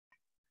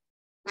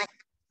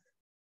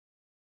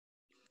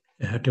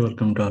Hearty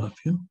welcome to all of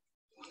you.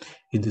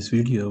 In this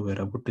video, we're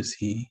about to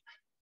see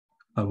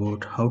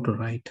about how to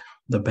write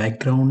the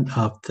background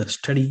of the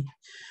study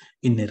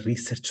in a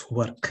research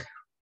work.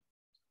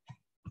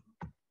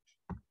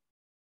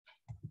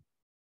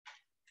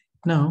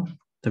 Now,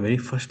 the very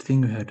first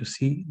thing we have to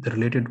see the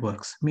related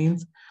works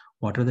means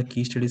what are the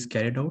key studies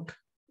carried out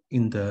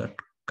in the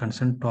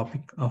concerned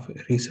topic of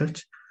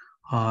research,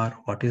 or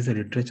what is the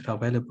literature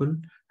available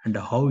and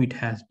how it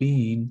has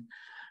been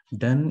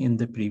done in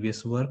the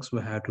previous works.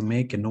 We have to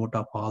make a note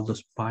of all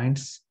those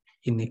points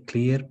in a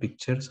clear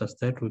picture such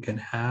that we can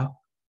have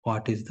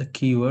what is the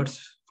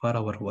keywords for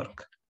our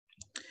work.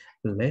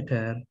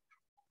 Later,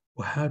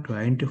 we have to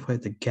identify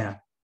the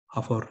gap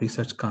of our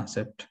research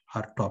concept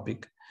or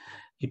topic.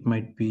 It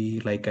might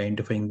be like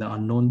identifying the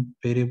unknown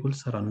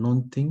variables or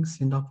unknown things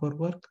in our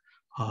work,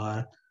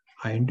 or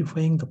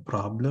identifying the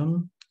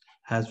problem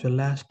as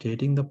well as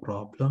stating the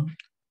problem,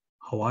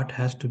 what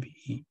has to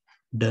be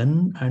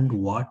done and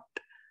what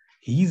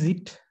is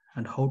it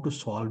and how to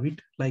solve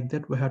it. Like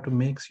that, we have to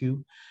make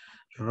you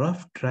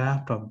rough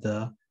draft of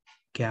the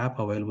gap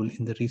available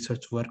in the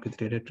research work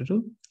with related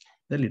to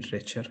the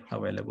literature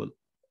available,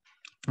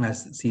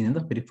 as seen in the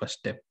very first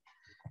step.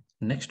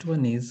 Next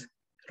one is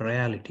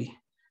reality.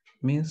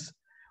 Means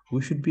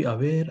we should be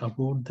aware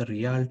about the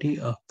reality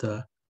of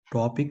the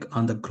topic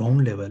on the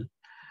ground level,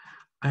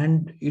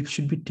 and it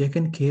should be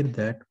taken care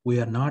that we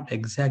are not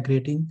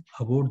exaggerating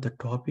about the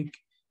topic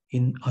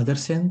in other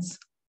sense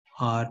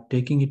or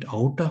taking it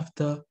out of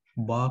the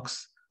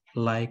box,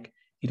 like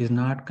it is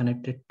not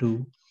connected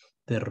to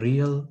the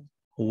real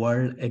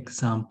world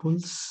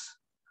examples.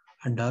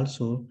 And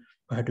also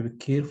we have to be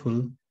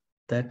careful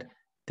that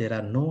there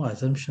are no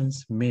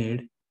assumptions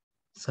made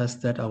such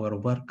that our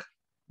work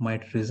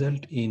might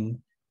result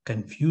in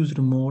confused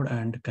mode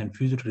and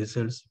confused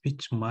results,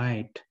 which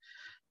might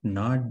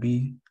not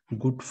be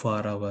good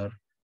for our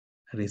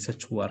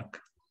research work.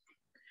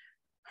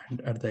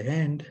 And at the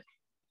end,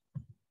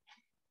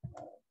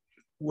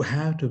 we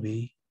have to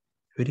be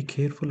very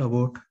careful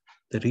about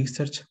the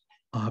research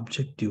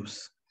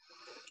objectives.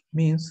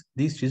 Means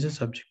these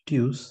research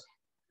objectives,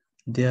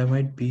 they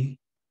might be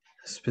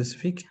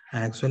specific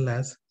as well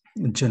as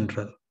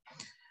general,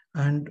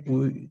 and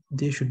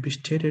they should be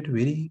stated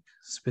very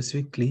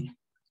specifically,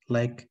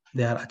 like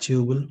they are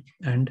achievable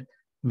and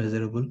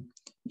measurable.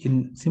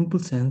 In simple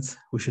sense,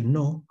 we should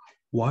know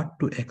what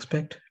to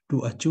expect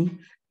to achieve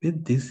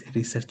with this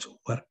research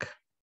work,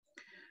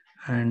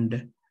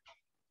 and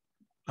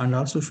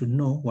also should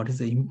know what is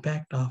the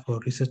impact of our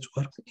research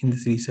work in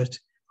this research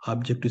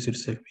objectives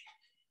itself.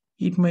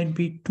 It might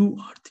be 2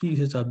 or 3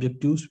 research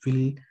objectives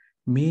will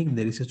make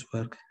the research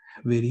work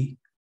very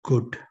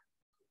good.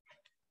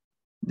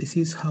 This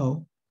is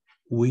how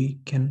we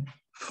can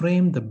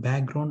frame the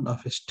background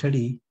of a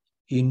study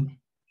in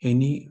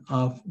any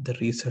of the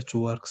research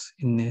works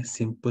in a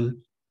simple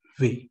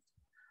way.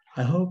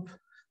 I hope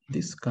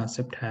this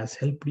concept has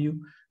helped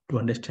you to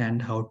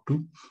understand how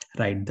to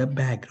write the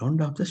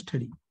background of the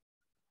study.